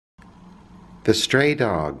The Stray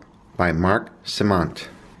Dog by Marc Simont.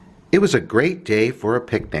 It was a great day for a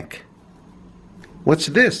picnic. "What's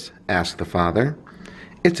this?" asked the father.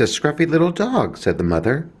 "It's a scruffy little dog," said the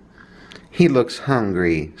mother. "He looks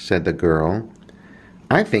hungry," said the girl.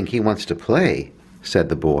 "I think he wants to play," said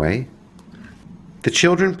the boy. The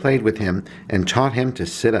children played with him and taught him to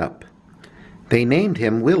sit up. They named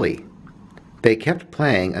him Willie. They kept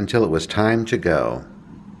playing until it was time to go.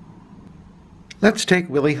 "Let's take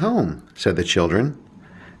Willie home," said the children.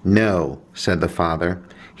 "No," said the father.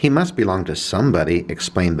 "He must belong to somebody,"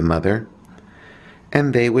 explained the mother.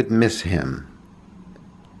 "And they would miss him."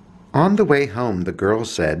 On the way home, the girl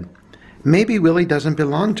said, "Maybe Willie doesn't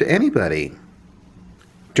belong to anybody."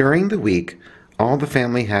 During the week, all the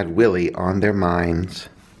family had Willie on their minds.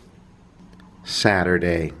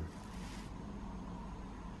 Saturday.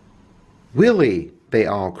 "Willie!" they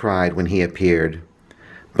all cried when he appeared.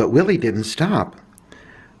 But Willie didn't stop.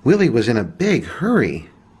 Willie was in a big hurry.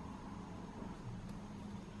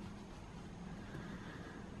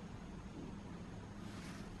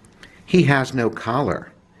 "He has no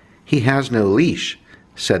collar. He has no leash,"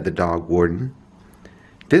 said the dog warden.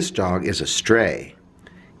 "This dog is a stray.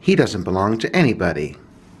 He doesn't belong to anybody."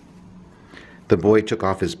 The boy took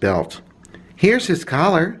off his belt. "Here's his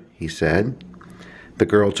collar," he said. The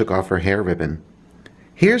girl took off her hair ribbon.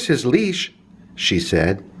 "Here's his leash," she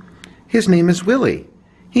said. "His name is Willie.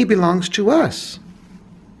 He belongs to us."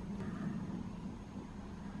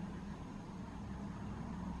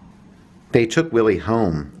 They took Willie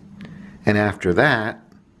home, and after that,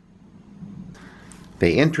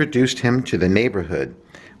 they introduced him to the neighborhood,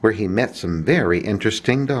 where he met some very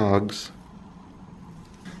interesting dogs.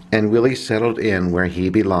 And Willie settled in where he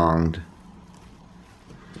belonged.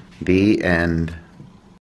 The end.